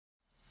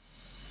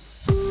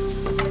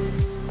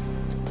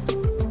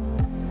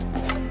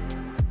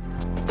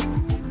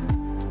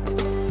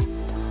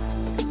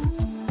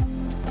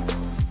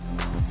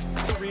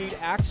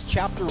Acts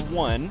chapter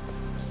 1,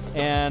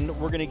 and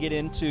we're going to get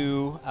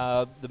into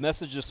the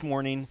message this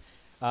morning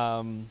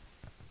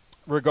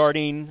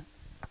regarding,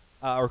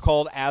 or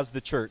called As the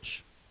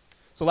Church.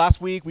 So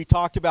last week we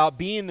talked about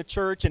being the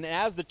church, and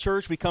as the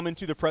church we come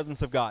into the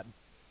presence of God.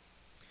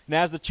 And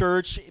as the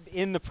church,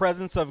 in the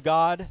presence of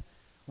God,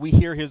 we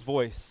hear his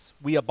voice,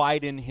 we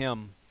abide in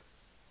him,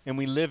 and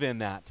we live in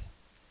that.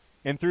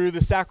 And through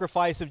the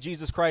sacrifice of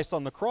Jesus Christ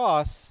on the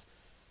cross,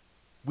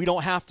 we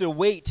don't have to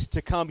wait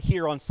to come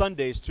here on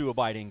Sundays to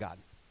abide in God.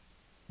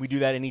 We do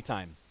that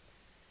anytime.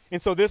 And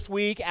so this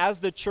week, as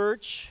the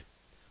church,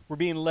 we're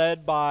being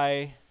led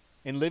by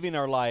and living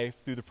our life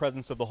through the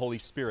presence of the Holy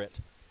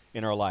Spirit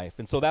in our life.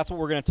 And so that's what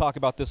we're going to talk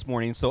about this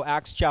morning. So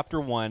Acts chapter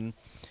 1.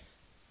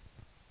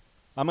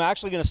 I'm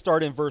actually going to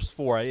start in verse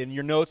 4. In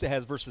your notes, it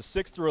has verses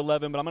 6 through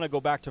 11, but I'm going to go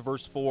back to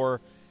verse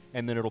 4,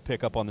 and then it'll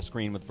pick up on the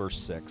screen with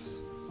verse 6.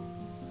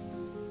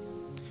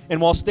 And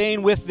while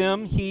staying with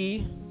them,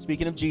 he,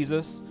 speaking of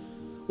Jesus,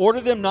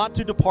 ordered them not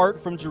to depart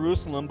from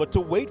Jerusalem, but to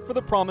wait for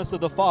the promise of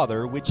the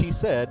Father, which he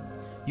said,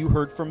 "You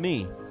heard from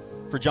me.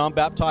 For John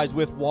baptized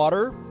with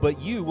water,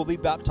 but you will be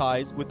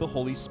baptized with the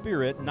Holy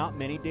Spirit not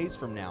many days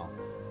from now."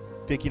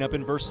 Picking up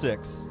in verse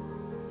 6.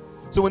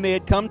 So when they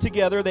had come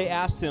together, they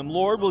asked him,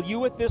 "Lord, will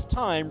you at this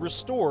time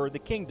restore the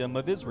kingdom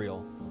of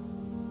Israel?"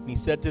 And he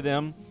said to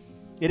them,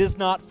 "It is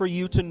not for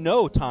you to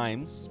know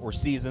times or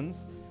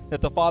seasons that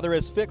the Father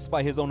has fixed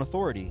by his own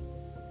authority.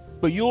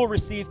 But you will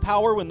receive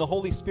power when the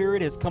Holy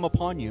Spirit has come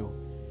upon you.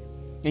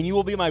 And you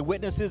will be my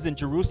witnesses in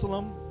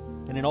Jerusalem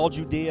and in all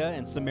Judea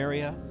and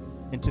Samaria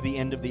and to the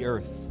end of the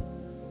earth."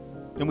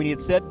 And when he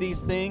had said these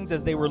things,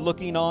 as they were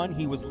looking on,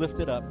 he was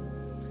lifted up,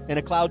 and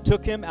a cloud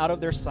took him out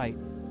of their sight.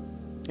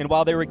 And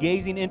while they were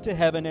gazing into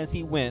heaven as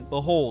he went,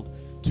 behold,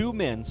 two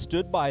men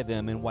stood by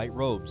them in white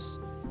robes,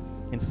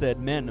 and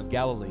said, "Men of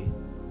Galilee,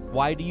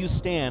 why do you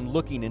stand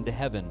looking into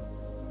heaven?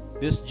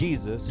 This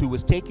Jesus, who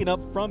was taken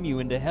up from you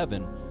into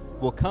heaven,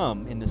 will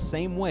come in the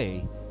same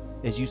way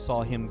as you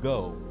saw him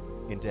go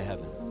into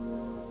heaven."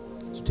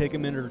 So take a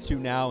minute or two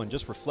now and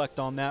just reflect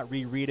on that,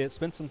 reread it,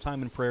 spend some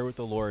time in prayer with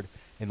the Lord,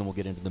 and then we'll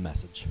get into the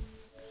message.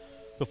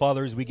 So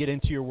Father, as we get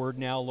into your word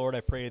now, Lord,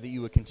 I pray that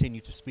you would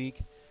continue to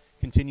speak,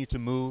 continue to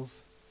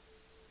move.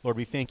 Lord,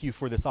 we thank you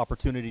for this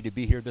opportunity to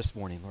be here this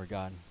morning, Lord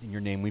God. In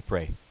your name we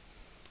pray.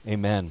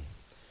 Amen.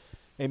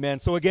 Amen.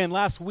 So again,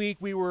 last week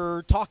we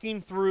were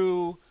talking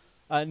through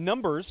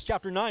Numbers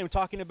chapter 9, we're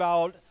talking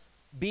about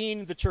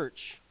being the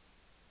church,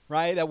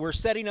 right? That we're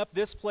setting up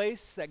this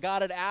place, that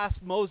God had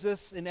asked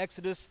Moses in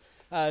Exodus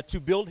to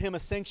build him a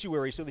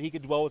sanctuary so that he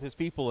could dwell with his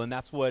people, and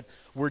that's what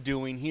we're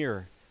doing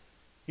here.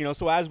 You know,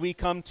 so as we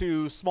come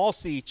to small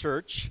c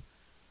church,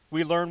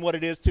 we learn what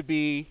it is to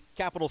be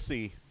capital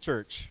C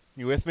church.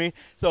 You with me?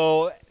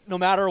 So no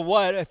matter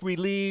what, if we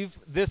leave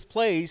this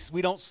place,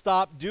 we don't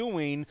stop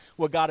doing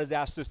what God has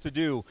asked us to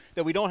do.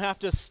 That we don't have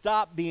to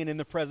stop being in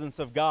the presence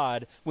of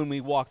God when we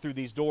walk through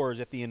these doors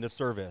at the end of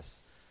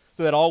service.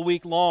 So that all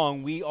week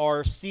long, we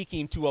are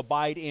seeking to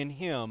abide in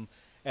him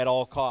at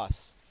all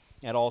costs,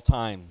 at all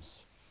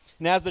times.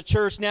 And as the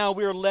church now,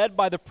 we are led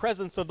by the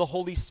presence of the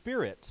Holy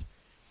Spirit.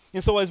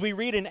 And so as we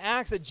read in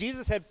Acts that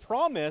Jesus had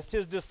promised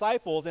his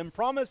disciples and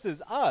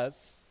promises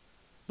us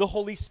the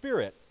Holy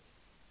Spirit.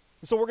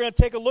 And so we're going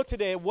to take a look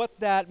today at what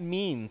that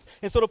means.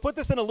 And so to put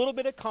this in a little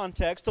bit of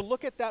context, to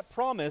look at that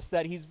promise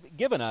that he's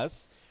given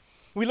us,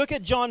 we look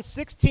at John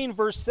 16,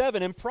 verse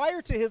 7. And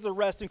prior to his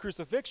arrest and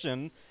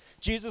crucifixion,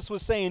 Jesus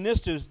was saying this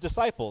to his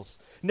disciples: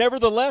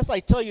 "Nevertheless, I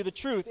tell you the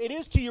truth, it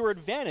is to your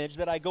advantage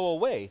that I go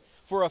away.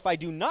 For if I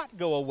do not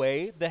go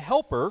away, the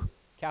Helper,"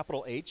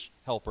 capital H,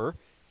 helper,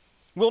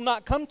 "will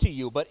not come to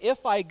you. But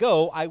if I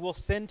go, I will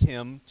send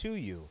him to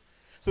you."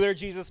 So there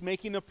Jesus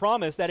making the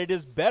promise that it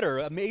is better,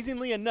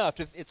 amazingly enough,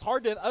 it's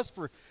hard to us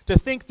to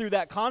think through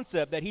that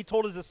concept that he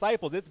told his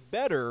disciples, it's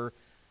better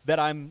that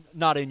I'm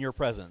not in your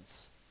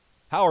presence.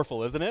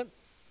 Powerful, isn't it?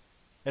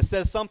 It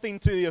says something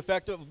to the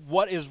effect of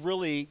what is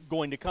really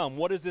going to come.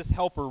 What is this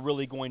helper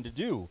really going to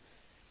do?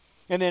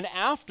 And then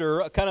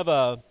after,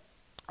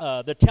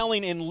 the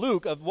telling in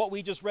Luke of what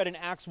we just read in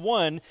Acts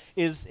 1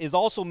 is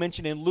also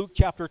mentioned in Luke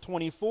chapter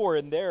 24.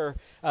 And there,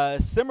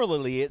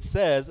 similarly, it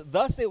says,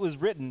 "Thus it was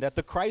written that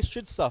the Christ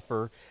should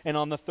suffer and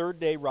on the third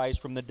day rise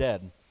from the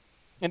dead.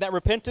 And that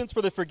repentance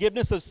for the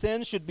forgiveness of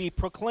sins should be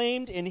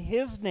proclaimed in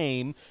his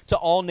name to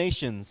all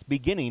nations,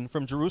 beginning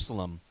from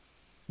Jerusalem.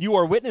 You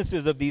are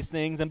witnesses of these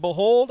things, and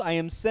behold, I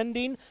am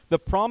sending the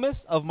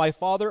promise of my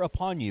Father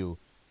upon you.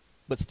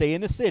 But stay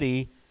in the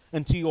city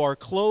until you are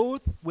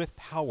clothed with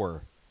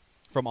power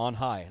from on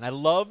high." And I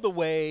love the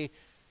way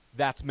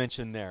that's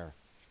mentioned there.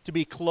 To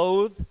be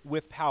clothed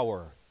with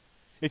power.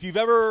 If you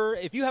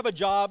have a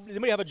job, does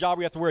anybody have a job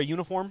where you have to wear a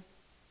uniform?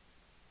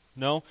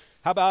 No?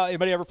 How about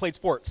anybody ever played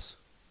sports?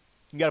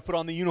 You got to put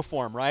on the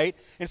uniform, right?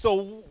 And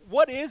so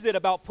what is it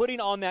about putting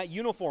on that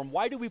uniform?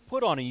 Why do we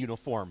put on a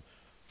uniform?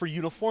 For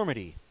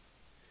uniformity.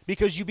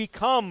 Because you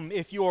become,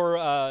 if you're,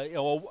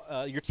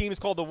 your team is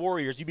called the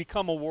Warriors, you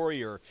become a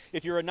warrior.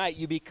 If you're a knight,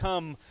 you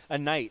become a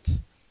knight.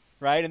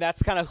 right? And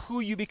that's kind of who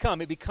you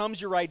become. It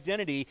becomes your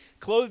identity,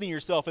 clothing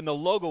yourself in the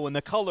logo and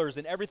the colors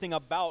and everything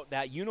about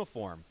that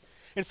uniform.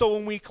 And so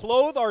when we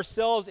clothe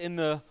ourselves in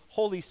the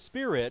Holy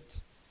Spirit,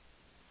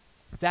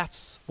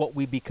 that's what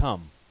we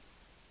become.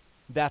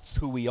 That's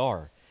who we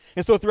are.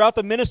 And so throughout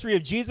the ministry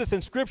of Jesus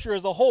and Scripture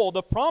as a whole,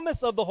 the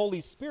promise of the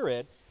Holy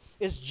Spirit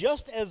is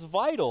just as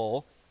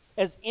vital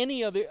as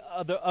any of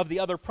the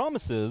other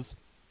promises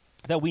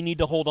that we need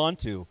to hold on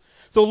to.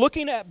 So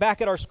looking back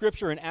at our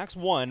Scripture in Acts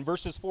 1,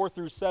 verses 4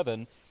 through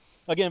 7,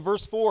 again,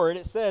 verse 4,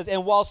 it says,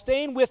 "And while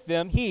staying with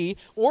them, he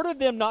ordered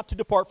them not to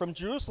depart from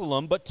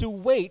Jerusalem, but to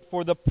wait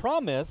for the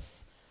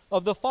promise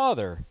of the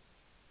Father."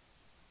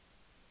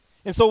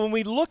 And so when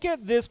we look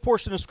at this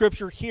portion of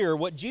Scripture here,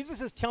 what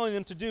Jesus is telling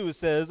them to do is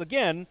says,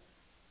 again,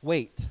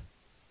 wait.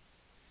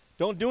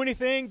 Don't do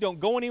anything. Don't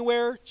go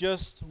anywhere.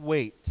 Just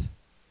wait.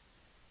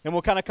 And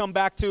we'll kind of come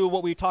back to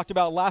what we talked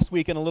about last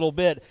week in a little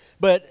bit.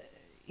 But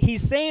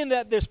he's saying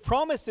that this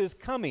promise is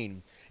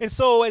coming. And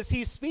so as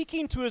he's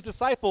speaking to his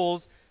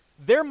disciples,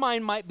 their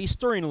mind might be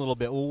stirring a little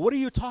bit. Well, what are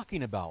you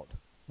talking about?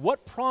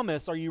 What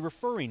promise are you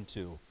referring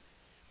to?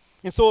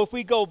 And so if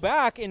we go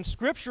back in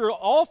Scripture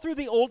all through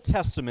the Old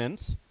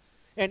Testament,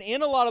 and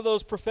in a lot of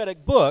those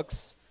prophetic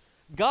books,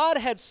 God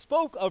had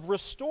spoke of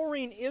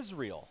restoring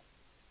Israel,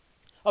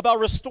 about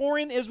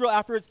restoring Israel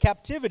after its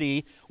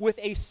captivity with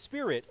a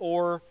spirit,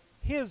 or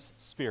his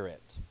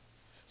Spirit.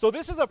 So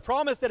this is a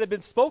promise that had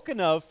been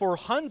spoken of for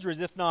hundreds,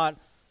 if not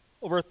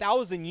over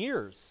 1,000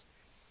 years.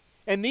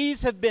 And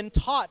these have been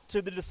taught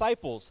to the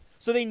disciples.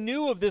 So they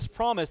knew of this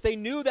promise. They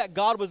knew that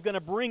God was going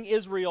to bring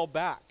Israel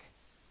back.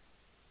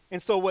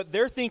 And so what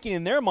they're thinking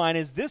in their mind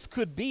is this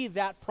could be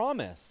that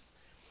promise.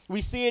 We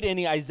see it in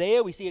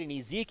Isaiah, we see it in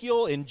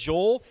Ezekiel, in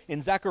Joel,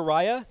 in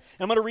Zechariah. And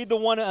I'm going to read the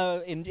one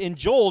in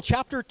Joel,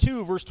 chapter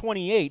 2, verse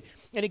 28.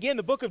 And again,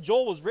 the book of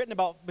Joel was written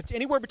about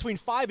anywhere between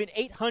 500 and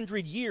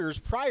 800 years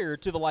prior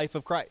to the life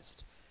of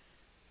Christ.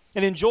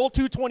 And in Joel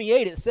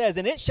 2:28 it says,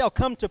 "And it shall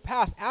come to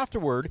pass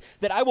afterward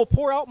that I will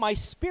pour out my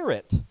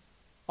Spirit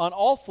on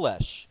all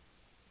flesh.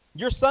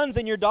 Your sons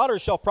and your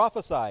daughters shall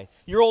prophesy.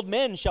 Your old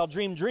men shall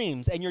dream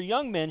dreams, and your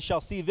young men shall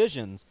see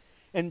visions."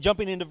 And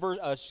jumping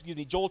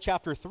into Joel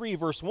chapter 3,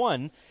 verse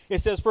 1, it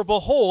says, "For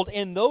behold,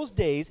 in those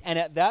days and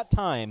at that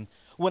time,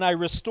 when I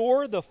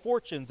restore the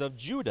fortunes of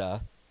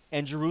Judah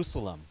and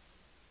Jerusalem."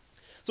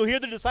 So here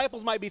the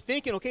disciples might be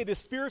thinking, okay, the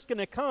Spirit's going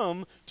to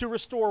come to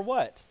restore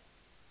what?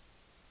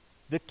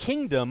 The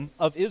kingdom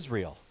of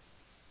Israel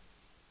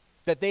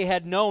that they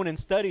had known and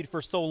studied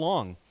for so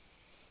long.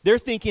 They're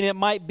thinking it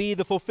might be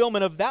the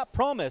fulfillment of that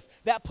promise,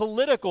 that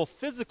political,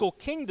 physical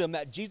kingdom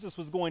that Jesus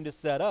was going to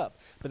set up.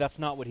 But that's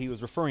not what he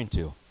was referring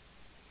to.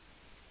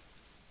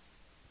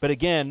 But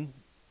again,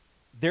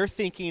 they're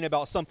thinking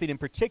about something in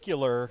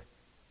particular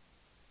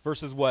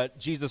versus what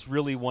Jesus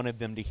really wanted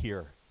them to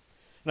hear.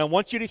 And I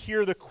want you to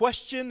hear the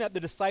question that the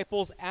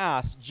disciples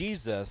asked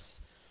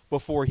Jesus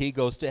before he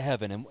goes to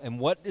heaven. And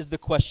what is the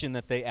question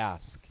that they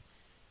ask?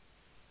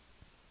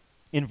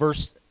 In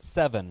verse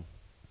 6.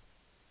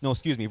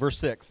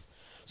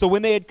 "So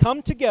when they had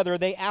come together,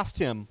 they asked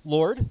him,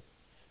 'Lord,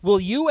 will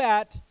you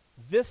at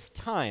this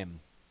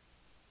time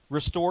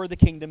restore the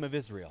kingdom of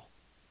Israel?'"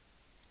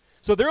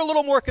 So they're a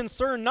little more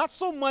concerned, not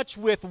so much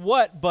with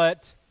what,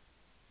 but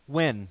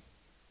when.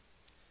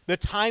 The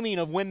timing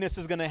of when this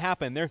is going to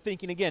happen. They're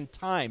thinking again,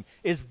 time.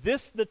 Is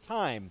this the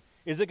time?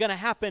 Is it going to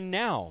happen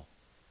now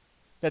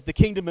that the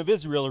kingdom of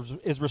Israel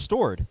is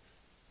restored?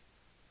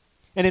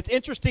 And it's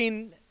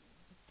interesting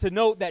to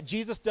note that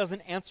Jesus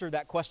doesn't answer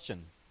that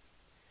question.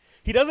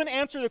 He doesn't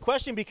answer the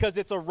question because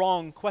it's a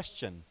wrong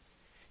question.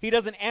 He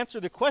doesn't answer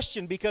the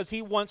question because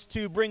he wants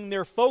to bring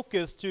their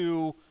focus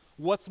to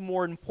what's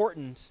more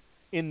important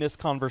in this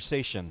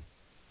conversation.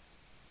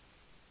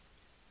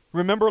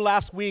 Remember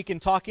last week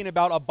in talking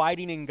about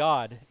abiding in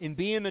God, in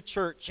being the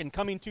church and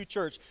coming to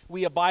church,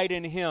 we abide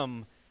in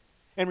him.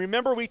 And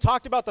remember we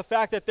talked about the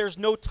fact that there's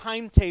no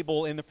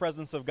timetable in the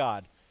presence of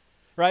God.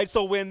 Right?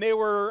 So when they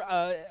were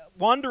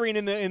wandering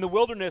in the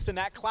wilderness and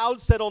that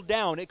cloud settled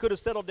down, it could have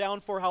settled down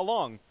for how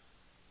long?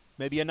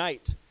 Maybe a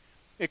night.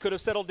 It could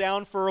have settled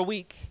down for a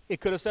week.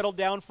 It could have settled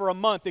down for a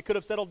month. It could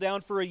have settled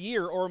down for a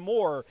year or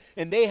more.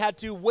 And they had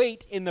to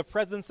wait in the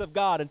presence of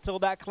God until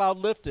that cloud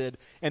lifted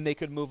and they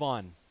could move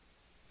on.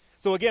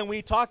 So again,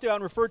 we talked about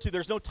and referred to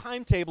there's no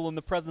timetable in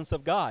the presence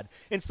of God.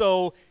 And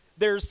so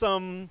there's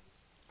some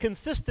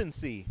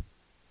consistency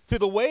to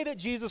the way that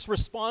Jesus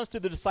responds to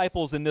the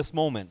disciples in this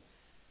moment.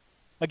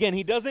 Again,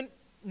 he doesn't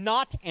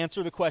not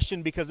answer the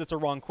question because it's a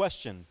wrong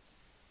question.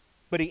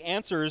 But he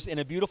answers in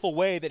a beautiful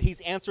way that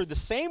he's answered the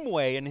same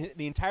way in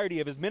the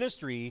entirety of his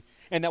ministry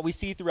and that we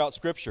see throughout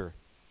Scripture.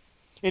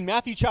 In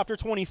Matthew chapter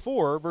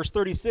 24, verse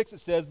 36, it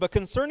says, "But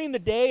concerning the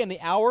day and the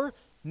hour,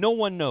 no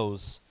one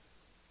knows,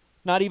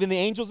 not even the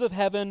angels of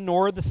heaven,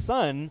 nor the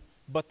Son,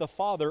 but the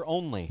Father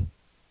only."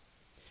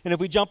 And if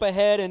we jump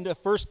ahead into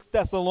 1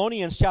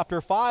 Thessalonians chapter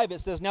 5,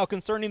 it says, "Now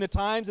concerning the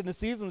times and the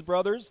seasons,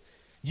 brothers,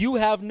 you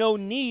have no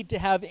need to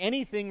have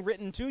anything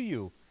written to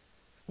you."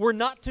 We're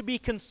not to be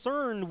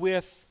concerned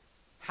with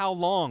how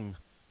long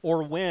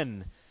or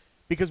when,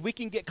 Because we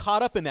can get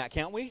caught up in that,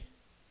 can't we?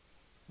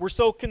 We're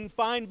so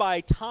confined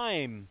by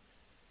time.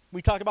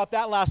 We talked about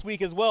that last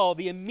week as well.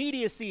 The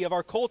immediacy of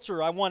our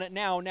culture. I want it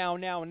now, now,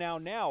 now, now,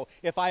 now.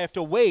 If I have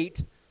to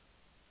wait,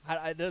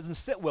 it doesn't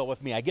sit well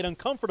with me. I get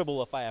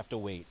uncomfortable if I have to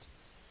wait.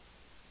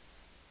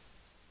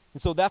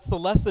 And so that's the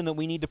lesson that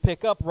we need to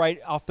pick up right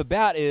off the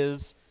bat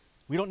is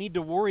we don't need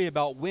to worry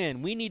about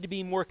when. We need to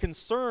be more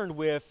concerned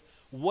with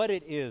what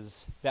it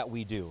is that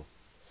we do.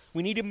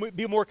 We need to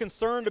be more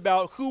concerned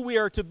about who we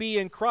are to be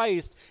in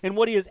Christ and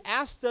what he has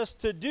asked us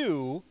to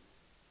do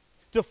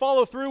to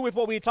follow through with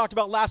what we had talked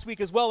about last week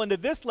as well. And to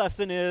this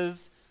lesson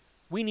is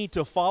we need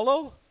to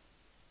follow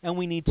and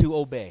we need to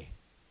obey.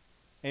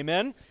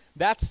 Amen?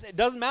 It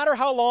doesn't matter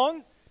how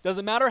long,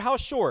 doesn't matter how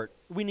short.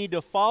 We need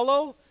to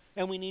follow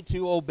and we need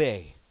to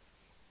obey.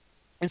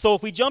 And so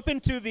if we jump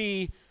into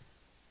the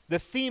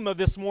theme of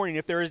this morning,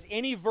 if there is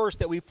any verse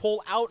that we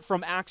pull out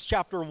from Acts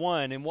chapter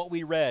 1 and what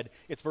we read,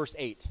 it's verse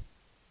 8.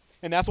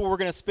 And that's what we're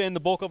going to spend the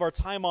bulk of our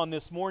time on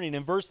this morning.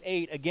 In verse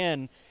 8,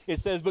 again, it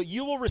says, "But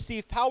you will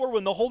receive power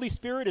when the Holy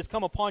Spirit has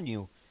come upon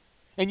you,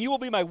 and you will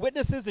be my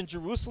witnesses in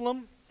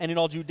Jerusalem and in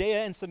all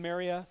Judea and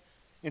Samaria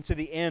and to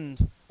the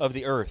end of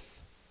the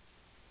earth."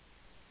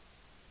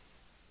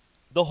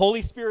 The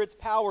Holy Spirit's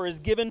power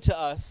is given to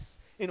us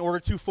in order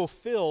to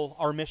fulfill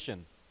our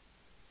mission.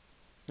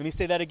 Let me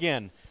say that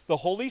again. The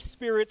Holy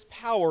Spirit's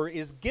power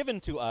is given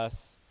to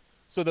us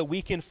so that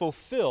we can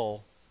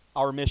fulfill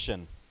our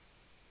mission.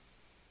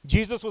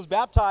 Jesus was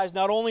baptized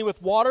not only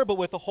with water, but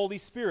with the Holy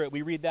Spirit.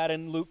 We read that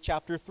in Luke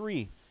chapter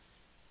 3.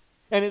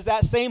 And it's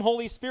that same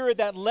Holy Spirit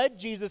that led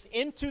Jesus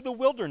into the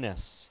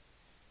wilderness.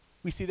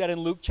 We see that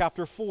in Luke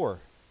chapter 4.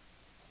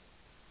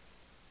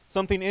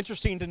 Something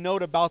interesting to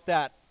note about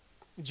that.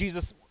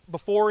 Jesus,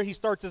 before he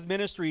starts his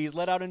ministry, he's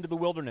led out into the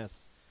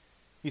wilderness.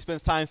 He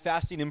spends time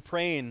fasting and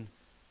praying,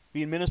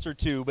 being ministered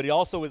to, but he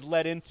also is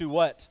led into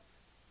what?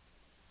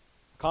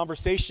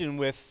 Conversation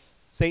with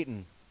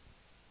Satan,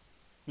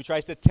 who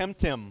tries to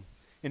tempt him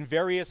in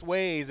various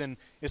ways, and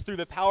it's through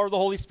the power of the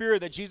Holy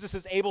Spirit that Jesus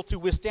is able to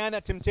withstand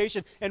that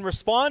temptation and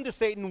respond to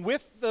Satan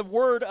with the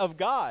word of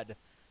God.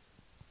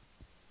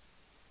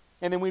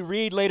 And then we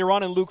read later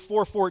on in Luke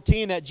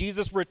 4:14 that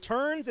Jesus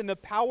returns in the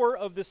power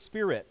of the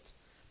Spirit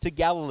to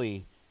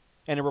Galilee,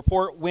 and a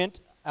report went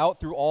out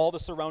through all the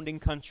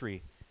surrounding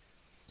country.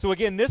 So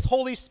again, this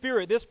Holy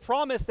Spirit, this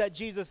promise that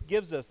Jesus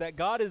gives us, that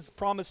God has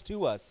promised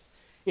to us,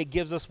 it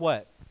gives us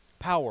what?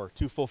 Power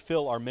to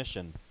fulfill our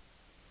mission.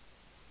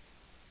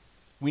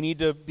 We need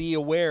to be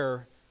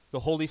aware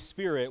the Holy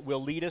Spirit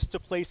will lead us to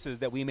places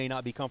that we may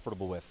not be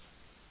comfortable with.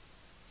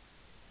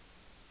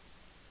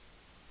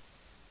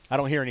 I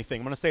don't hear anything.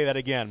 I'm going to say that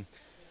again.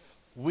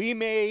 We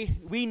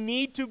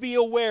need to be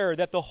aware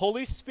that the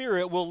Holy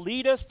Spirit will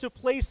lead us to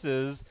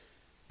places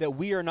that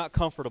we are not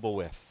comfortable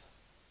with.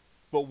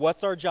 But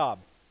what's our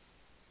job?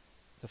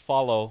 To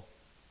follow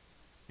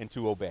and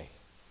to obey.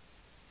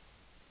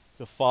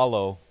 To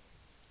follow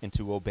and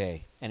to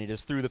obey. And it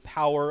is through the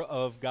power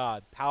of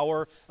God,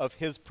 power of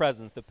his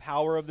presence, the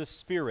power of the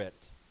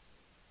Spirit,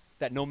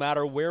 that no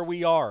matter where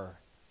we are,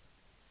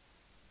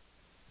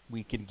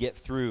 we can get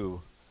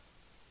through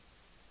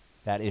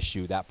that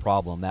issue, that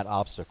problem, that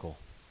obstacle.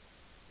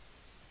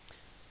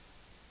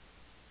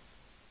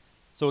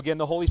 So again,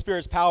 the Holy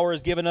Spirit's power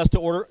is given us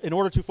in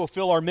order to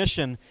fulfill our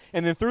mission.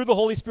 And then through the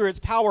Holy Spirit's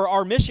power,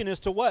 our mission is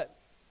to what?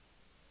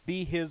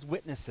 Be his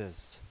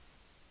witnesses.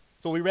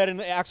 So we read in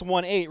Acts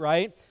 1:8,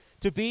 right?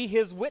 To be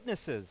his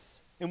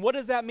witnesses. And what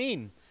does that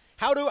mean?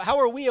 How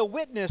are we a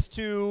witness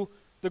to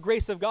the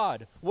grace of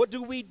God? What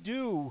do we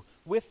do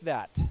with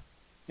that?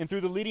 And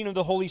through the leading of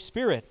the Holy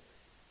Spirit,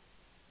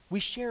 we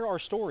share our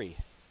story.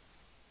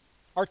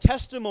 Our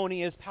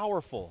testimony is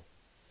powerful.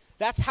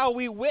 That's how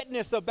we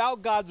witness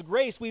about God's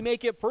grace. We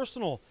make it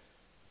personal.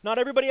 Not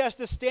everybody has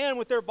to stand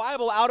with their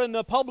Bible out in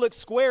the public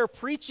square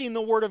preaching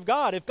the Word of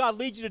God. If God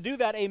leads you to do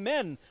that,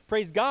 amen.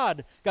 Praise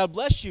God. God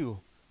bless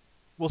you.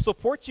 We'll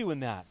support you in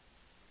that.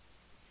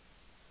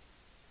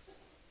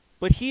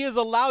 But he has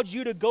allowed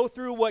you to go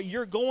through what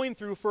you're going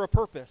through for a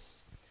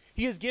purpose.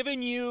 He has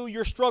given you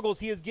your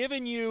struggles. He has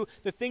given you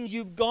the things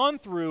you've gone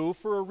through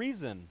for a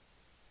reason.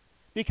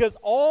 Because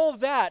all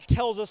that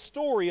tells a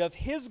story of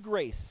his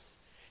grace.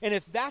 And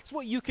if that's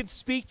what you can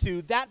speak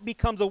to, that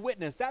becomes a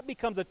witness. That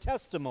becomes a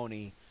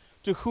testimony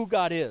to who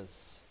God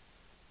is.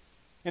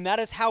 And that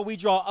is how we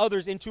draw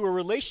others into a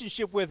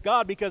relationship with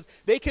God, because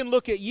they can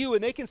look at you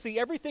and they can see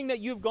everything that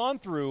you've gone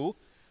through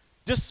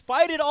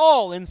despite it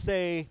all and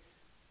say,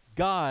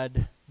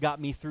 God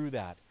got me through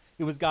that.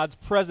 It was God's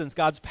presence,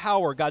 God's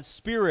power, God's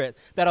Spirit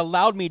that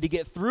allowed me to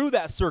get through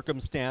that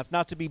circumstance,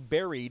 not to be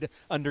buried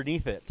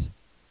underneath it.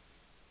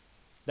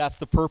 That's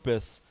the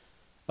purpose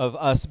of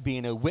us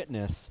being a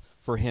witness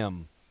for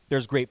him.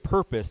 There's great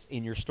purpose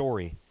in your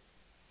story.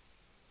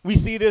 We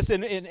see this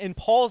in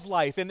Paul's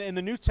life in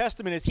the New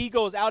Testament as he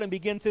goes out and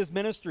begins his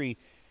ministry.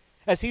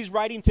 As he's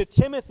writing to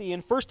Timothy in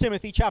 1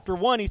 Timothy chapter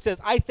 1, he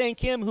says, I thank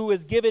him who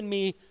has given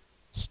me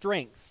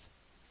strength.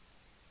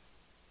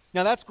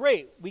 Now that's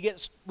great. We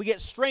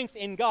get strength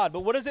in God.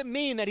 But what does it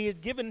mean that he has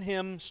given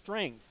him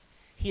strength?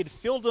 he had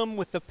filled them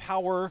with the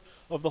power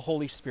of the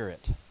Holy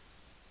Spirit.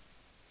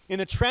 In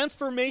the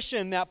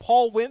transformation that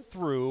Paul went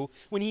through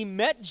when he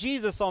met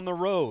Jesus on the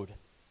road,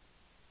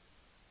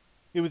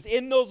 it was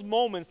in those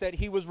moments that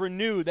he was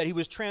renewed, that he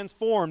was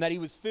transformed, that he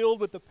was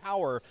filled with the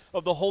power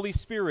of the Holy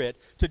Spirit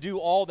to do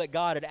all that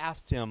God had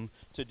asked him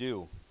to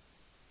do.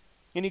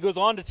 And he goes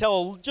on to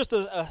tell just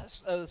a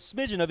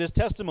smidgen of his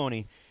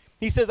testimony.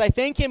 He says, I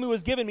thank him who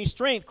has given me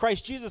strength,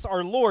 Christ Jesus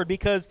our Lord,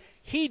 because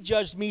he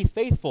judged me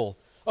faithful,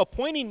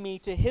 appointing me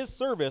to his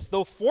service,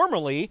 though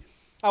formerly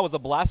I was a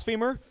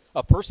blasphemer,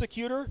 a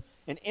persecutor,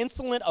 an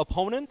insolent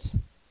opponent.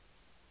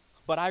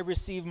 But I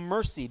received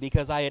mercy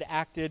because I had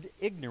acted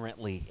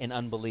ignorantly in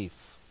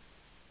unbelief.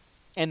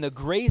 And the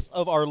grace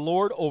of our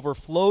Lord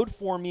overflowed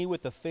for me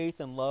with the faith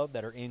and love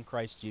that are in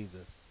Christ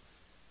Jesus.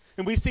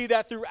 And we see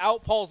that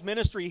throughout Paul's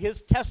ministry,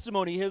 his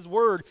testimony, his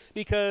word,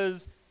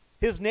 because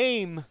his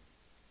name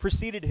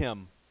preceded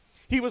him.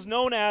 He was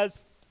known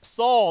as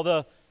Saul,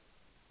 the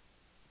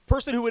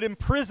person who would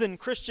imprison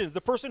Christians,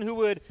 the person who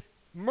would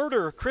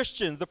murder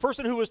Christians, the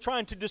person who was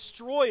trying to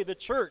destroy the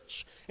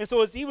church. And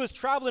so as he was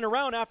traveling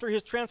around after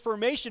his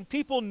transformation,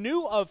 people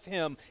knew of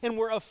him and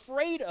were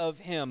afraid of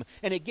him.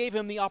 And it gave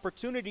him the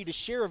opportunity to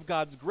share of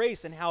God's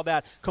grace and how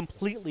that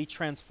completely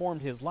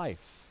transformed his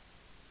life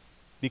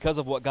because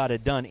of what God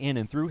had done in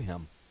and through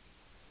him.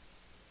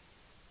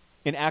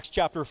 In Acts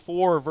chapter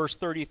 4, verse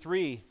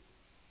 33,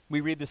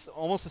 we read this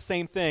almost the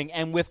same thing.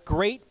 And with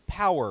great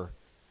power,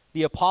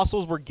 the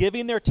apostles were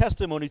giving their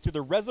testimony to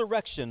the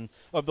resurrection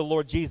of the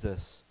Lord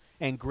Jesus,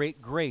 and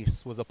great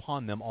grace was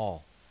upon them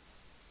all.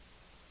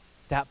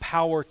 That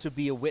power to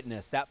be a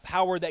witness, that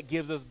power that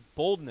gives us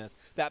boldness,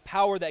 that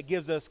power that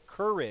gives us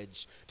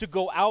courage to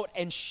go out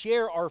and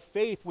share our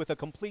faith with a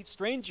complete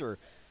stranger.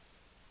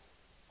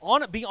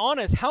 Be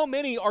honest, how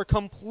many are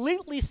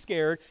completely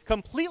scared,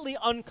 completely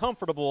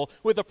uncomfortable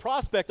with the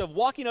prospect of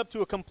walking up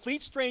to a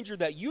complete stranger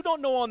that you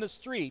don't know on the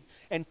street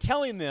and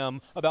telling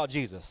them about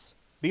Jesus?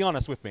 Be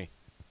honest with me.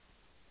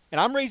 And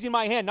I'm raising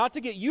my hand, not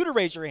to get you to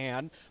raise your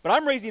hand, but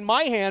I'm raising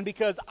my hand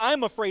because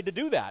I'm afraid to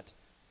do that.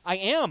 I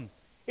am.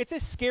 It's a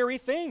scary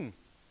thing.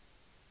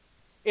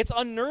 It's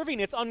unnerving.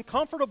 It's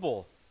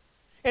uncomfortable.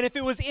 And if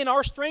it was in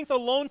our strength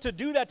alone to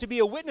do that, to be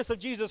a witness of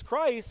Jesus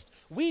Christ,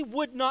 we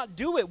would not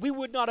do it. We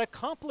would not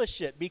accomplish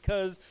it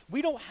because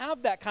we don't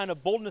have that kind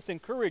of boldness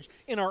and courage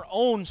in our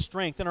own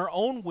strength, in our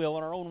own will,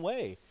 in our own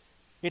way.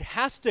 It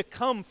has to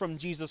come from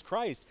Jesus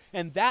Christ.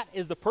 And that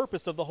is the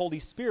purpose of the Holy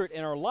Spirit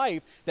in our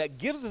life that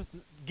gives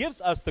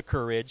us the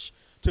courage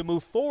to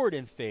move forward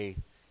in faith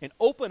and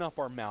open up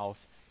our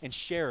mouth and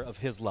share of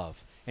his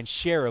love and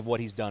share of what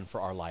he's done for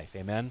our life.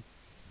 Amen?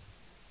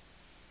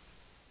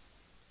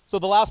 So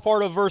the last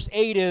part of verse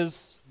 8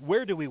 is,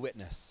 where do we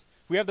witness?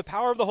 If we have the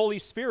power of the Holy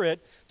Spirit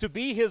to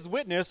be his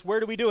witness, where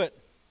do we do it?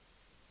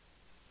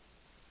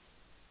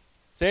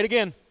 Say it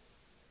again.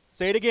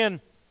 Say it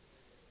again.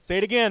 Say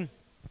it again.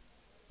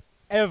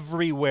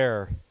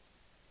 Everywhere.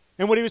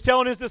 And what he was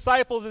telling his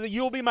disciples is that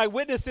you will be my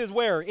witnesses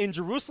where? In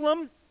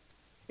Jerusalem,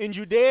 in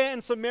Judea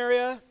and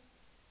Samaria,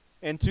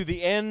 and to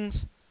the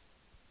end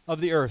of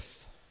the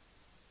earth.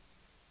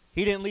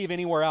 He didn't leave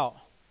anywhere out.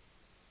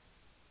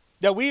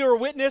 That we are a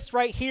witness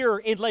right here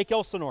in Lake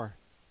Elsinore.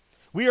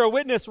 We are a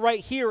witness right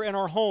here in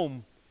our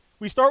home.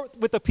 We start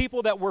with the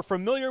people that we're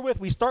familiar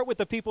with. We start with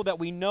the people that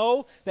we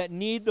know that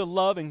need the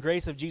love and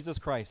grace of Jesus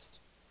Christ.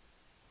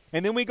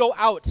 And then we go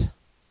out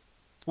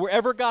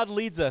wherever God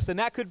leads us. And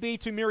that could be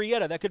to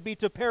Murrieta. That could be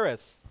to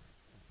Paris.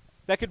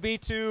 That could be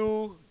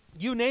to,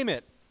 you name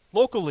it,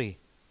 locally.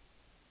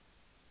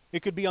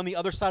 It could be on the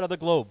other side of the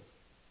globe.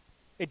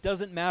 It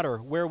doesn't matter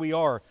where we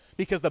are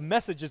because the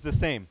message is the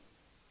same.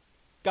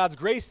 God's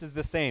grace is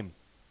the same.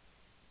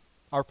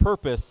 Our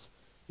purpose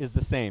is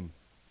the same.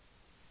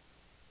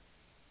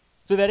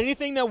 So that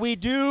anything that we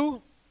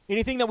do,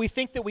 anything that we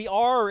think that we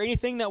are, or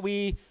anything that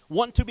we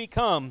want to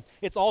become,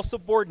 it's all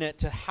subordinate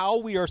to how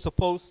we are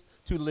supposed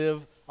to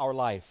live our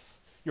life.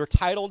 Your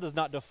title does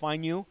not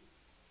define you.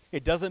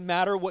 It doesn't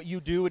matter what you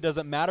do. It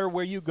doesn't matter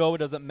where you go. It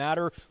doesn't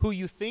matter who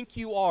you think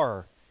you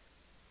are.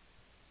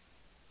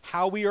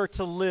 How we are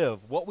to live,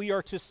 what we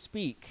are to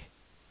speak,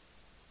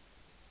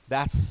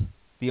 that's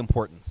the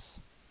importance.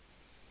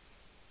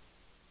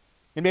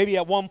 And maybe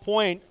at one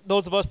point,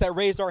 those of us that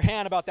raised our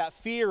hand about that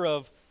fear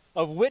of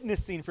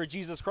witnessing for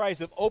Jesus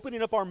Christ, of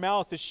opening up our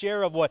mouth to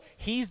share of what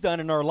he's done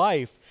in our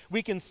life,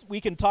 we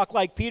can talk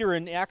like Peter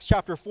in Acts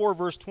chapter 4,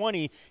 verse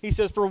 20. He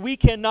says, for we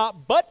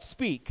cannot but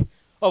speak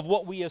of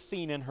what we have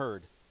seen and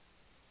heard.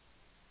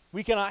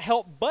 We cannot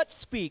help but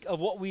speak of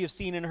what we have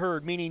seen and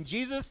heard, meaning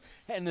Jesus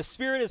and the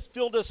Spirit has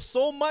filled us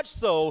so much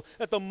so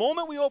that the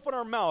moment we open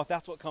our mouth,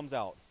 that's what comes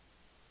out.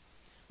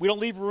 We don't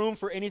leave room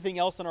for anything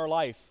else in our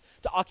life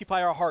to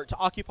occupy our heart, to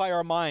occupy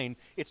our mind.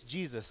 It's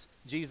Jesus,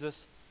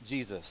 Jesus,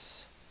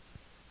 Jesus.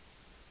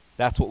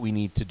 That's what we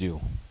need to do.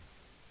 You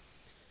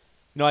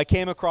know, I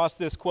came across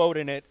this quote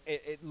and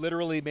it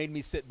literally made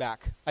me sit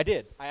back. I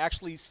did. I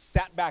actually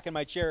sat back in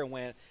my chair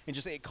and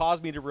it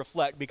caused me to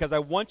reflect because I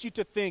want you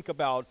to think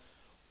about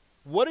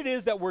what it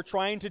is that we're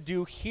trying to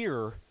do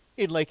here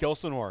in Lake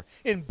Elsinore,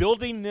 in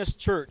building this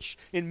church,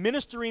 in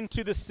ministering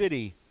to the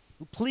city.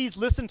 Please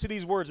listen to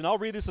these words, and I'll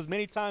read this as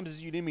many times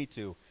as you need me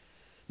to.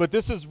 But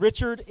this is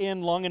Richard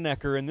N.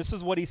 Longenecker, and this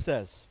is what he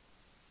says.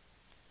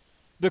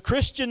 The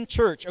Christian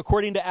church,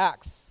 according to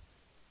Acts,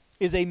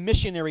 is a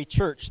missionary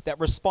church that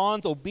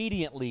responds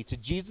obediently to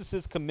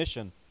Jesus'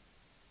 commission,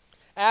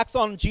 acts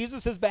on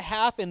Jesus'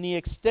 behalf in the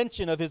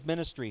extension of his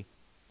ministry,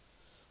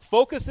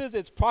 focuses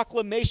its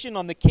proclamation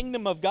on the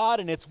kingdom of God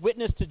and its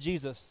witness to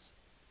Jesus,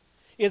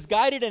 is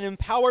guided and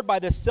empowered by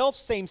the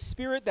self-same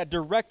Spirit that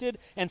directed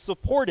and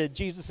supported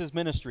Jesus'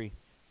 ministry,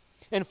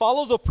 and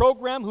follows a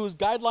program whose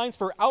guidelines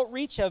for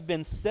outreach have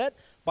been set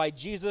by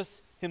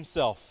Jesus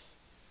himself.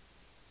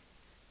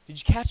 Did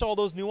you catch all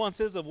those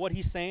nuances of what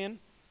he's saying?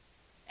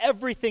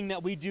 Everything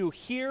that we do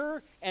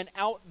here and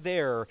out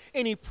there,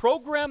 any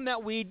program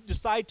that we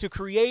decide to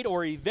create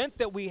or event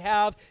that we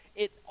have,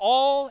 it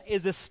all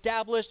is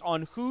established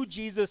on who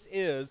Jesus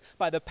is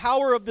by the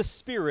power of the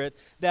Spirit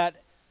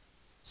that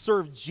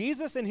served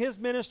Jesus in his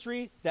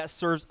ministry, that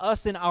serves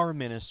us in our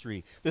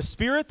ministry. The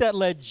Spirit that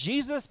led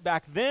Jesus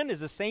back then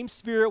is the same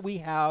Spirit we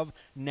have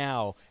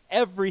now.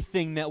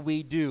 Everything that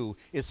we do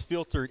is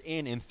filtered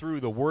in and through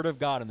the Word of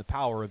God and the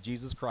power of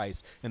Jesus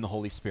Christ and the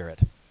Holy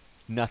Spirit.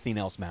 Nothing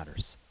else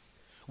matters.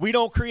 We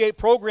don't create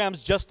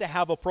programs just to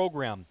have a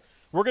program.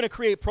 We're going to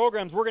create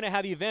programs, we're going to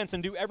have events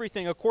and do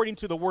everything according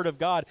to the Word of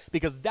God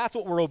because that's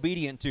what we're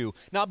obedient to,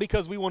 not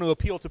because we want to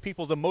appeal to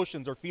people's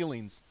emotions or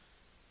feelings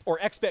or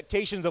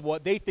expectations of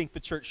what they think the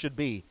church should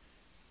be.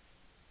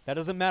 That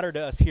doesn't matter to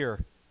us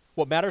here.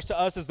 What matters to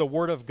us is the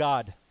Word of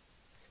God,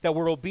 that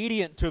we're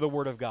obedient to the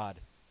Word of God.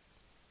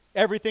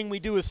 Everything we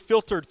do is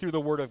filtered through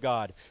the Word of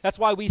God. That's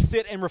why we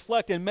sit and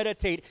reflect and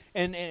meditate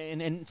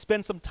and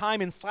spend some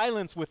time in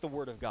silence with the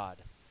Word of God.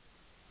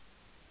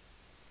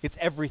 It's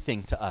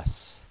everything to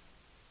us.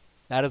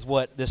 That is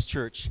what this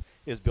church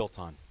is built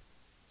on.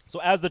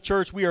 So as the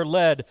church, we are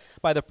led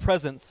by the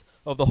presence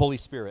of the Holy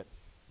Spirit.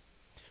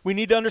 We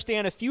need to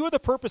understand a few of the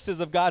purposes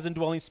of God's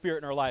indwelling Spirit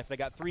in our life. I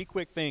got 3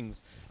 quick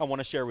things I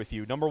want to share with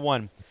you. Number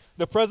 1,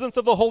 the presence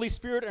of the Holy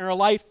Spirit in our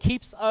life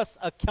keeps us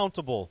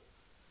accountable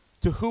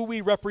to who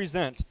we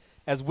represent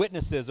as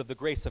witnesses of the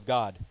grace of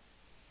God.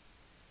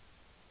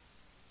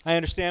 I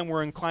understand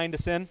we're inclined to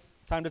sin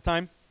time to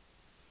time.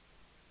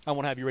 I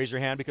won't have you raise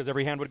your hand because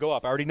every hand would go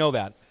up. I already know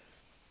that.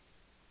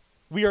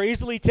 We are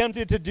easily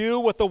tempted to do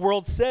what the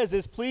world says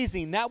is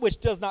pleasing, that which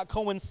does not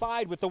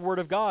coincide with the Word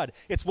of God.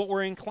 It's what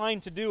we're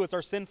inclined to do. It's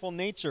our sinful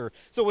nature.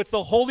 So it's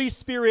the Holy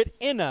Spirit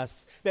in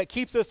us that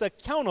keeps us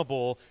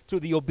accountable to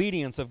the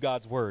obedience of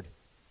God's Word.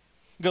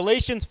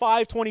 Galatians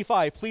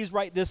 5:25. Please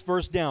write this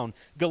verse down.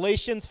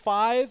 Galatians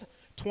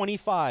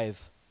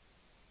 5:25.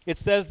 It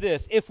says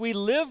this, if we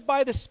live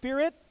by the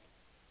Spirit,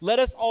 let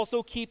us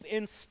also keep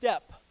in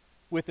step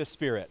with the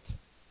Spirit.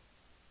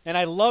 And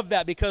I love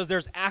that because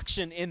there's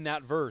action in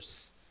that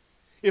verse.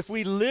 If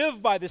we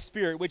live by the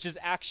Spirit, which is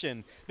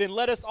action, then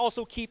let us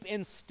also keep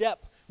in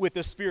step with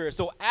the Spirit.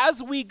 So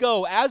as we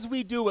go, as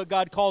we do what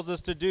God calls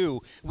us to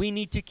do, we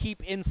need to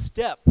keep in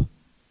step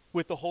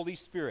with the Holy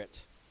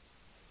Spirit.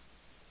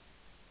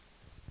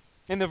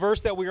 In the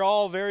verse that we're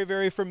all very,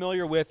 very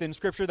familiar with in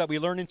Scripture that we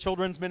learn in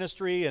children's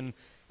ministry and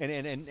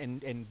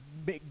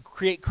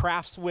create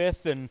crafts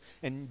with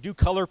and do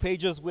color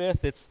pages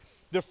with, it's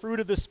the fruit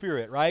of the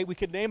Spirit, right? We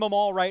could name them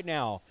all right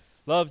now.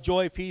 Love,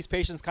 joy, peace,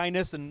 patience,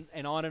 kindness, and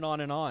on and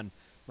on and on,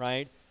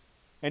 right?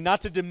 And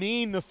not to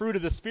demean the fruit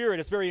of the Spirit,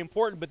 it's very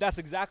important, but that's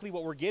exactly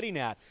what we're getting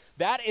at.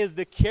 That is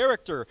the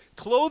character.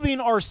 Clothing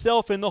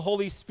ourselves in the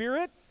Holy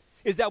Spirit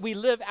is that we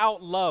live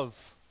out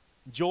love,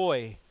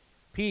 joy,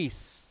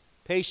 peace,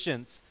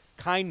 patience,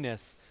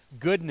 kindness,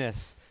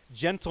 goodness,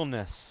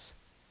 gentleness,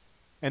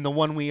 and the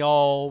one we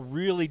all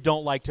really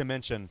don't like to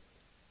mention,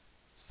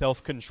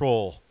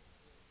 self-control.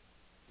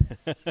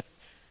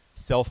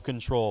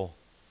 Self-control.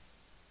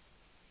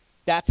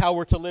 That's how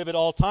we're to live at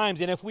all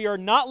times. And if we are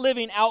not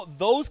living out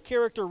those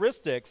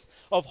characteristics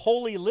of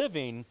holy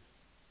living,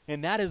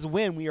 and that is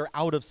when we are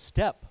out of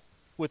step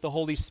with the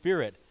Holy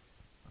Spirit.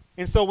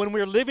 And so when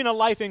we're living a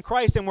life in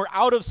Christ and we're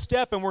out of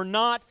step and we're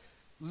not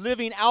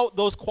living out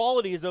those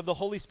qualities of the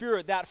Holy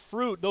Spirit, that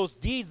fruit, those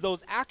deeds,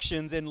 those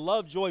actions in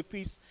love, joy,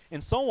 peace,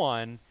 and so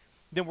on,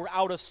 then we're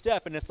out of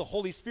step. And it's the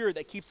Holy Spirit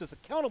that keeps us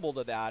accountable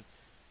to that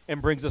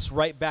and brings us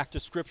right back to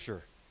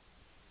Scripture.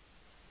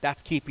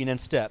 That's keeping in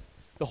step.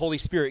 The Holy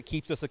Spirit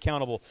keeps us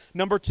accountable.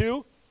 Number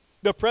 2,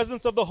 the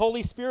presence of the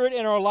Holy Spirit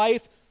in our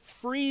life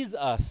frees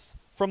us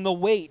from the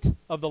weight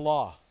of the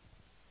law.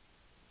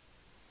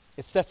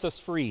 It sets us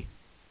free.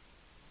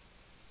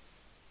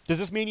 Does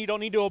this mean you don't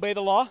need to obey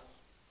the law?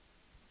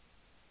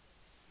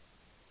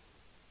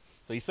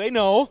 Please say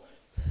no.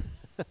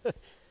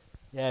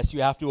 Yes,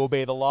 you have to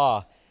obey the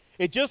law.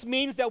 It just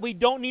means that we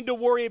don't need to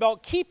worry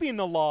about keeping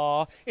the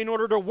law in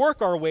order to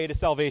work our way to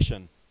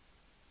salvation.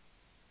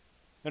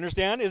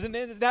 Understand?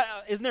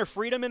 Isn't there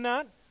freedom in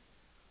that?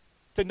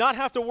 To not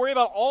have to worry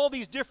about all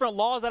these different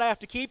laws that I have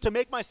to keep to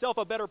make myself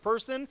a better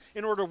person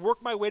in order to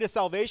work my way to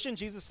salvation?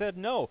 Jesus said,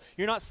 no.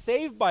 You're not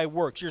saved by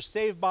works. You're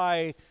saved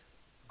by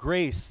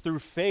grace through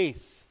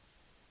faith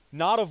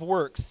not of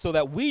works, so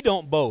that we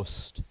don't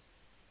boast.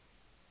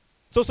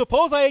 So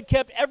suppose I had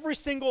kept every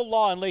single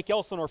law in Lake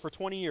Elsinore for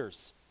 20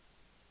 years.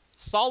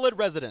 Solid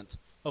resident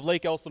of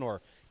Lake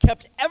Elsinore.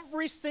 Kept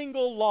every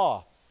single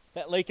law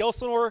that Lake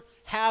Elsinore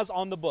has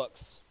on the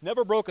books.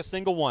 Never broke a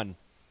single one.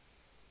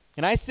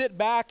 And I sit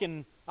back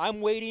and I'm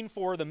waiting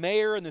for the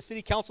mayor and the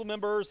city council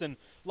members and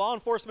law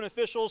enforcement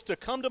officials to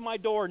come to my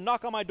door,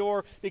 knock on my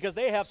door, because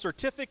they have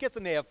certificates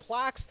and they have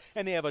plaques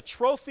and they have a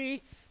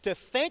trophy to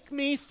thank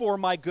me for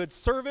my good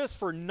service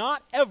for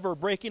not ever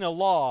breaking a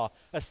law,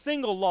 a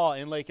single law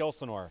in Lake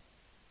Elsinore.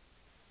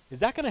 Is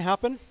that going to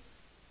happen?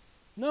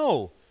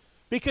 No,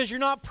 because you're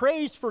not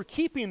praised for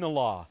keeping the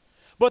law.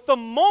 But the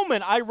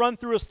moment I run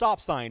through a stop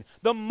sign,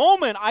 the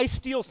moment I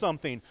steal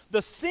something,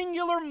 the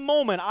singular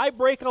moment I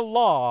break a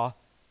law,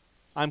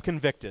 I'm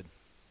convicted.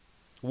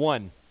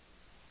 1,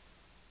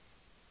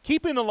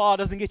 keeping the law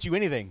doesn't get you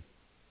anything.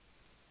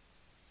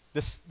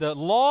 The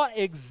law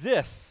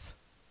exists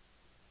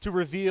to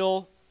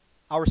reveal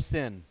our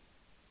sin.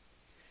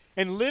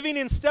 And living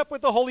in step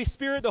with the Holy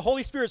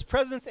Spirit's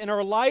presence in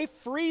our life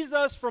frees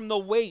us from the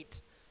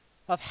weight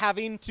of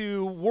having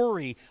to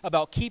worry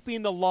about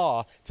keeping the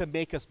law to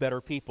make us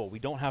better people. We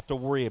don't have to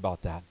worry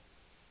about that.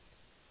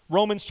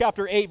 Romans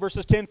chapter 8,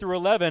 verses 10 through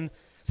 11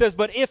 says,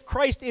 "But if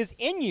Christ is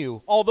in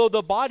you, although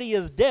the body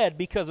is dead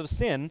because of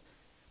sin,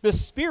 the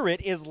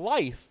Spirit is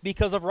life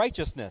because of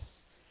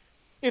righteousness.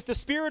 If the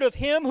Spirit of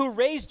him who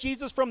raised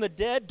Jesus from the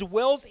dead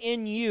dwells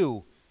in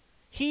you,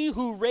 he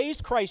who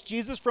raised Christ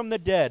Jesus from the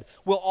dead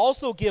will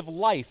also give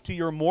life to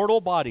your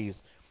mortal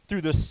bodies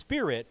through the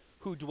Spirit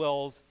who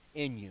dwells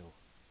in you."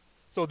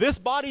 So this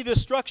body,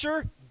 this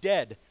structure,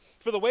 dead.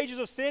 For the wages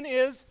of sin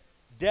is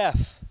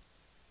death.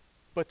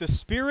 But the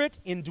Spirit,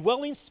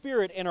 indwelling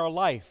Spirit in our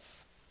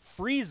life,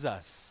 frees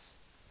us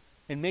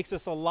and makes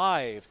us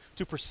alive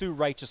to pursue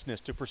righteousness,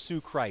 to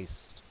pursue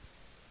Christ.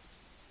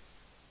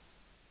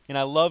 And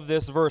I love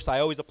this verse. I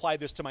always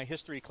applied this to my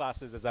history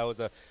classes as I was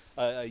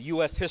a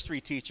U.S. history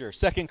teacher.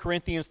 2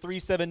 Corinthians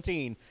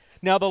 3:17.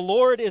 "Now the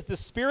Lord is the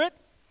Spirit,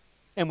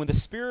 and when the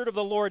Spirit of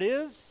the Lord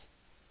is,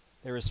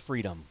 there is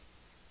freedom."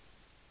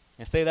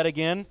 And say that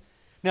again.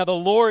 "Now the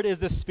Lord is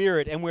the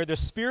Spirit, and where the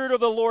Spirit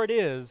of the Lord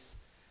is,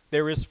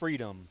 there is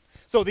freedom."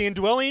 So the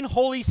indwelling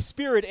Holy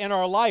Spirit in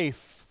our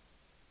life,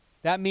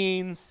 that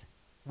means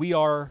we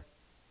are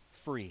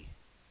free.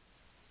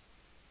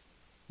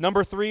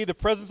 Number 3, the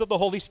presence of the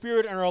Holy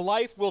Spirit in our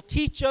life will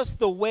teach us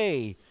the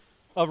way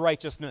of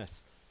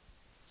righteousness.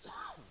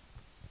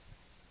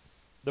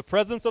 The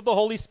presence of the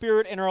Holy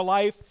Spirit in our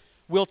life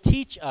will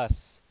teach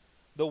us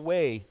the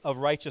way of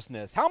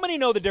righteousness. How many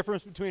know the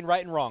difference between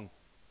right and wrong?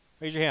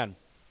 Raise your hand.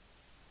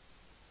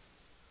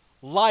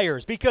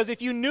 Liars. Because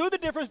if you knew the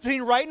difference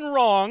between right and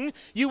wrong,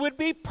 you would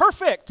be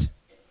perfect.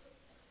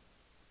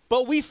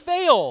 But we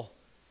fail.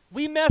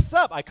 We mess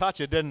up. I caught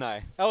you, didn't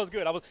I? That was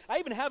good. I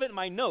even have it in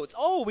my notes.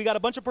 Oh, we got a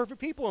bunch of perfect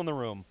people in the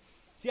room.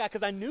 Yeah,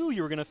 because I knew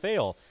you were going to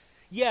fail.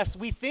 Yes,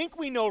 we think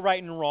we know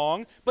right and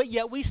wrong, but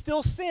yet we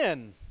still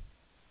sin.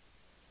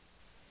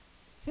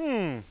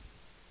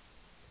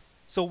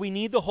 So we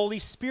need the Holy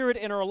Spirit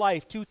in our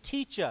life to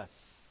teach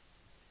us.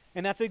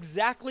 And that's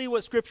exactly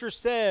what Scripture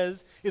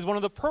says is one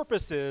of the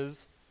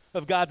purposes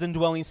of God's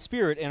indwelling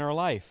Spirit in our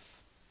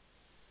life.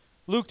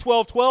 Luke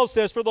 12:12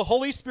 says, "For the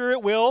Holy Spirit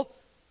will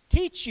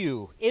teach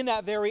you in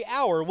that very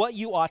hour what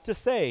you ought to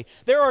say."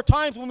 There are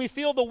times when we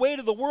feel the weight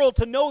of the world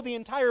to know the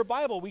entire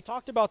Bible. We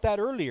talked about that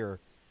earlier.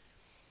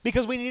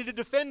 Because we need to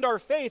defend our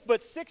faith,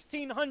 but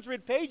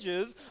 1,600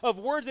 pages of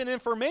words and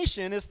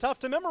information is tough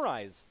to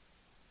memorize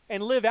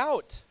and live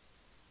out.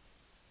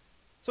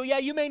 So yeah,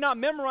 you may not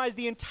memorize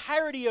the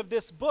entirety of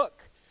this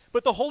book,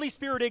 but the Holy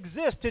Spirit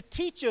exists to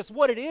teach us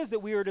what it is that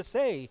we are to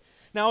say.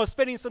 Now, I was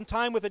spending some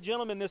time with a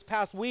gentleman this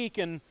past week,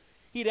 and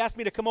he'd asked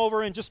me to come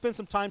over and just spend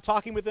some time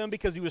talking with him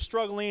because he was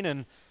struggling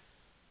and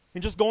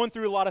just going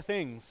through a lot of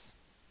things.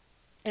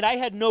 And I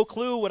had no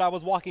clue what I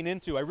was walking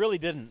into. I really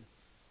didn't.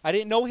 I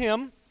didn't know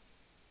him.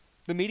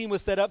 The meeting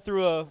was set up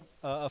through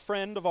a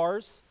friend of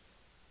ours.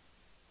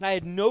 And I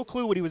had no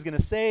clue what he was going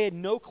to say, had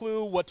no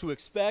clue what to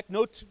expect,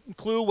 no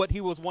clue what he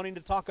was wanting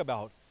to talk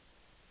about.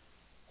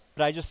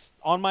 But I just,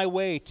 on my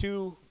way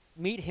to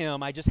meet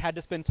him, I just had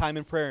to spend time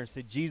in prayer and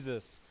say,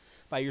 "Jesus,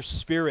 by your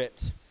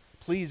Spirit,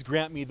 please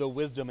grant me the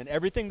wisdom and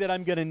everything that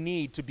I'm going to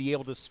need to be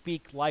able to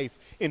speak life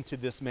into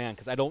this man,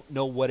 because I don't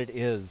know what it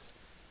is."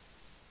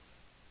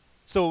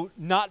 So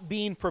not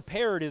being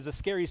prepared is a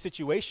scary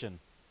situation.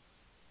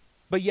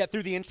 But yet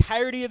through the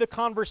entirety of the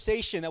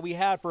conversation that we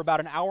had for about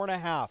an hour and a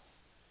half,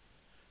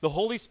 the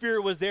Holy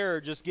Spirit was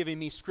there just giving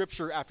me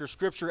scripture after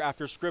scripture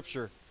after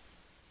scripture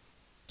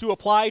to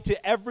apply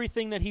to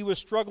everything that he was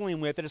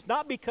struggling with. And it's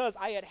not because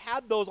I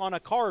had those on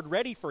a card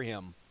ready for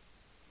him,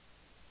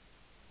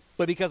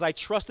 but because I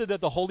trusted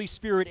that the Holy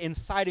Spirit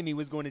inside of me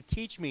was going to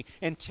teach me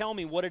and tell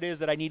me what it is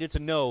that I needed to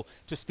know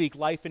to speak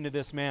life into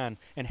this man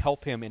and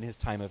help him in his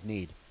time of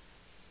need.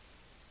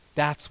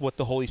 That's what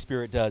the Holy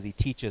Spirit does. He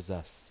teaches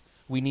us.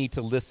 We need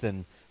to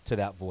listen to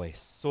that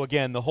voice. So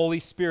again, the Holy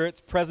Spirit's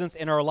presence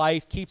in our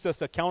life keeps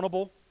us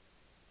accountable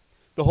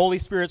The Holy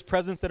Spirit's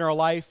presence in our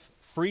life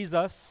frees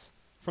us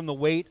from the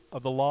weight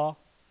of the law.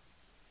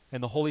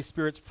 And the Holy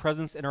Spirit's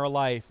presence in our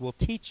life will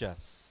teach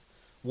us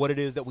what it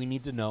is that we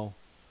need to know,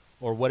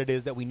 or what it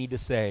is that we need to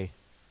say,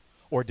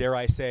 or dare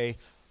I say,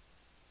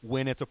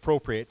 when it's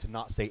appropriate to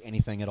not say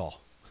anything at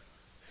all.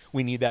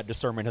 We need that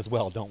discernment as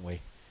well, don't we?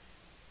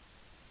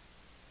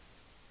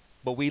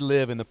 But we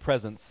live in the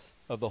presence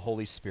of the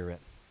Holy Spirit,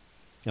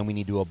 and we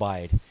need to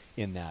abide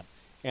in that.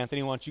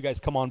 Anthony, why don't you guys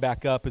come on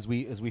back up as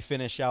we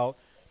finish out.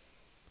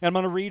 And I'm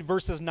going to read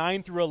verses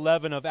 9 through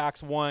 11 of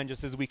Acts 1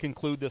 just as we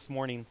conclude this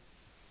morning.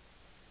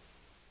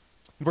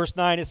 In verse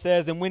 9 it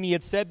says, "And when he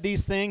had said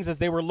these things, as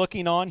they were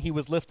looking on, he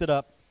was lifted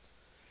up,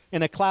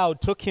 and a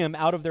cloud took him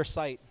out of their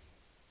sight.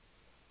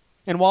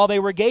 And while they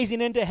were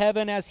gazing into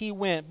heaven as he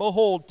went,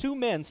 behold, two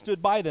men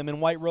stood by them in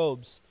white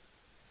robes,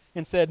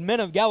 and said, 'Men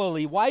of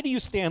Galilee, why do you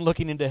stand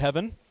looking into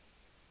heaven?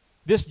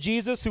 This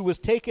Jesus who was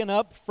taken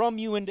up from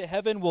you into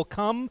heaven will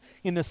come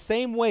in the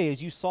same way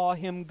as you saw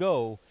him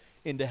go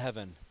into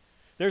heaven.'"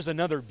 There's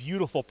another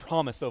beautiful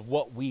promise of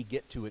what we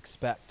get to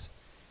expect.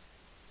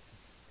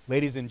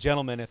 Ladies and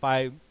gentlemen,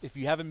 if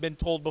you haven't been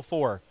told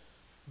before,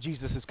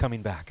 Jesus is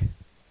coming back.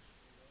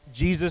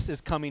 Jesus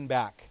is coming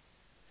back.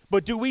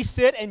 But do we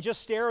sit and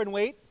just stare and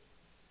wait?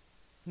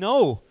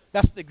 No,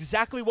 that's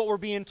exactly what we're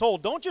being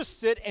told. Don't just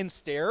sit and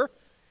stare.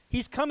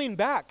 He's coming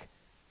back.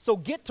 So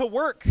get to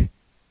work.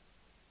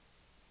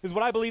 Is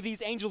what I believe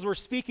these angels were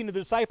speaking to the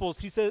disciples.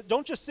 He said,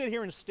 don't just sit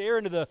here and stare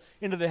into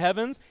the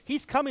heavens.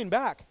 He's coming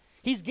back.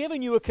 He's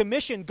given you a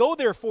commission. Go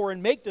therefore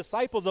and make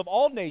disciples of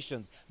all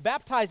nations,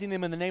 baptizing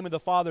them in the name of the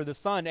Father, the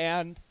Son,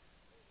 and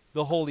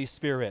the Holy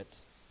Spirit.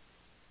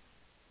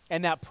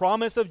 And that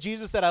promise of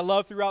Jesus that I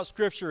love throughout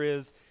Scripture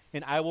is,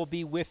 "And I will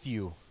be with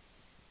you.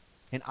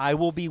 And I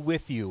will be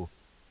with you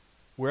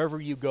wherever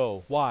you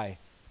go." Why?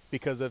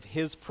 Because of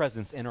his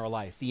presence in our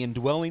life. The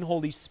indwelling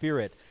Holy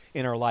Spirit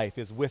in our life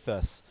is with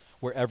us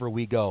wherever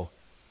we go.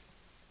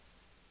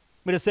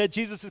 But it said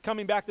Jesus is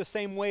coming back the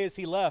same way as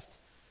he left.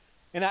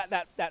 And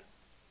that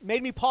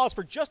made me pause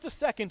for just a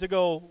second to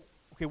go,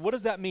 okay, what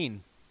does that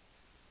mean?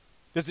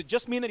 Does it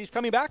just mean that he's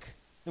coming back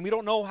and we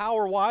don't know how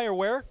or why or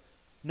where?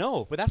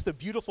 No, but that's the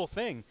beautiful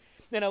thing.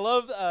 And I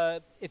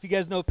love, if you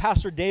guys know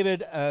Pastor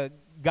David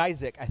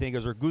Guzik, I think it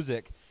was, or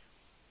Guzik,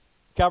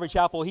 Calvary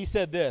Chapel, he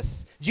said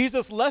this: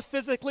 Jesus left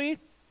physically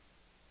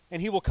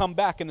and he will come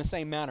back in the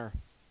same manner.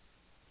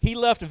 He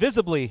left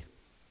visibly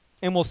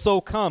and will so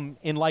come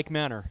in like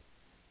manner.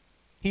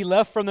 He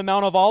left from the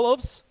Mount of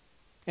Olives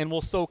and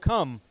will so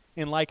come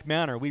in like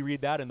manner. We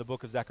read that in the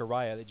book of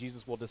Zechariah, that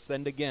Jesus will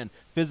descend again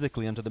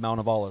physically unto the Mount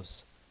of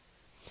Olives.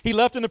 He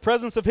left in the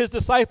presence of his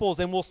disciples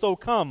and will so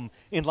come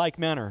in like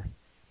manner.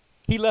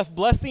 He left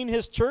blessing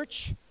his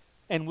church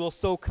and will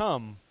so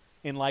come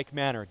in like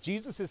manner.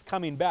 Jesus is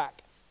coming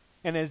back.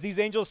 And as these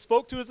angels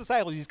spoke to his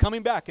disciples, he's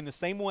coming back in the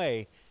same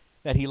way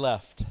that he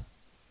left.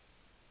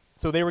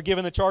 So they were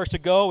given the charge to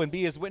go and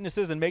be his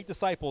witnesses and make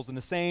disciples, and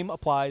the same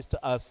applies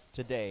to us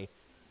today.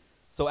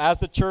 So as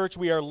the church,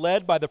 we are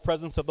led by the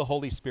presence of the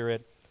Holy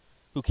Spirit,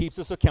 who keeps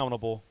us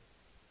accountable,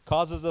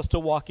 causes us to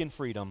walk in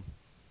freedom,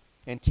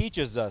 and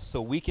teaches us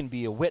so we can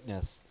be a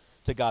witness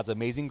to God's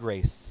amazing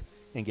grace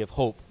and give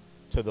hope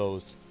to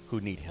those who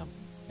need him.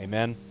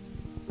 Amen.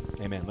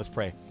 Amen. Let's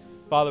pray.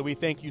 Father, we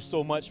thank you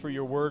so much for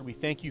your word. We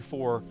thank you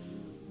for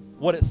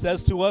what it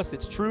says to us,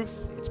 its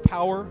truth, its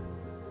power.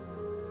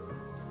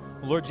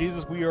 Lord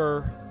Jesus, we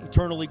are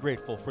eternally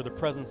grateful for the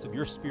presence of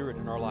your Spirit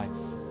in our life.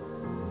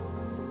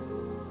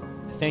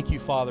 Thank you,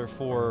 Father,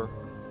 for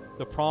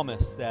the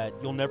promise that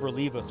you'll never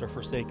leave us or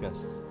forsake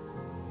us,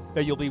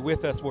 that you'll be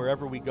with us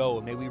wherever we go,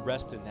 and may we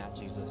rest in that,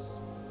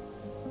 Jesus.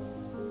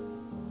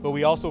 But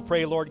we also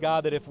pray, Lord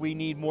God, that if we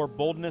need more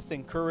boldness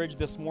and courage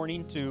this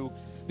morning to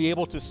be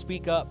able to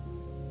speak up,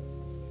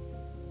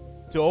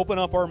 to open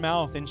up our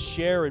mouth and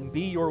share and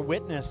be your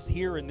witness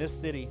here in this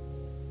city,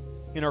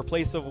 in our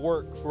place of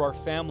work, for our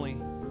family,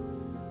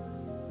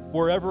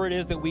 wherever it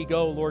is that we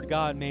go, Lord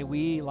God, may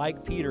we,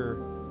 like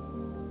Peter,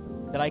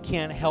 that I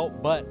can't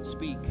help but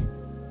speak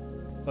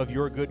of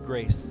your good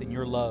grace and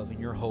your love and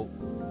your hope,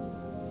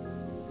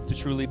 to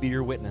truly be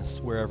your witness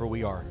wherever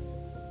we are.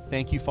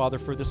 Thank you, Father,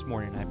 for this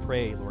morning. I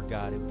pray, Lord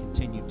God, it will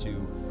continue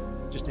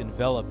to just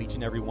envelop each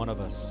and every one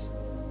of us,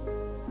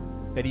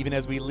 that even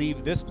as we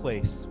leave this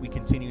place, we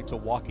continue to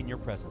walk in your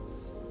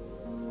presence,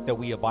 that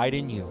we abide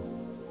in you,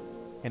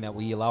 and that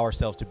we allow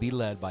ourselves to be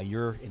led by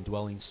your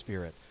indwelling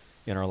Spirit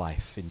in our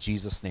life. In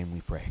Jesus' name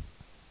we pray.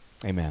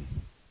 Amen.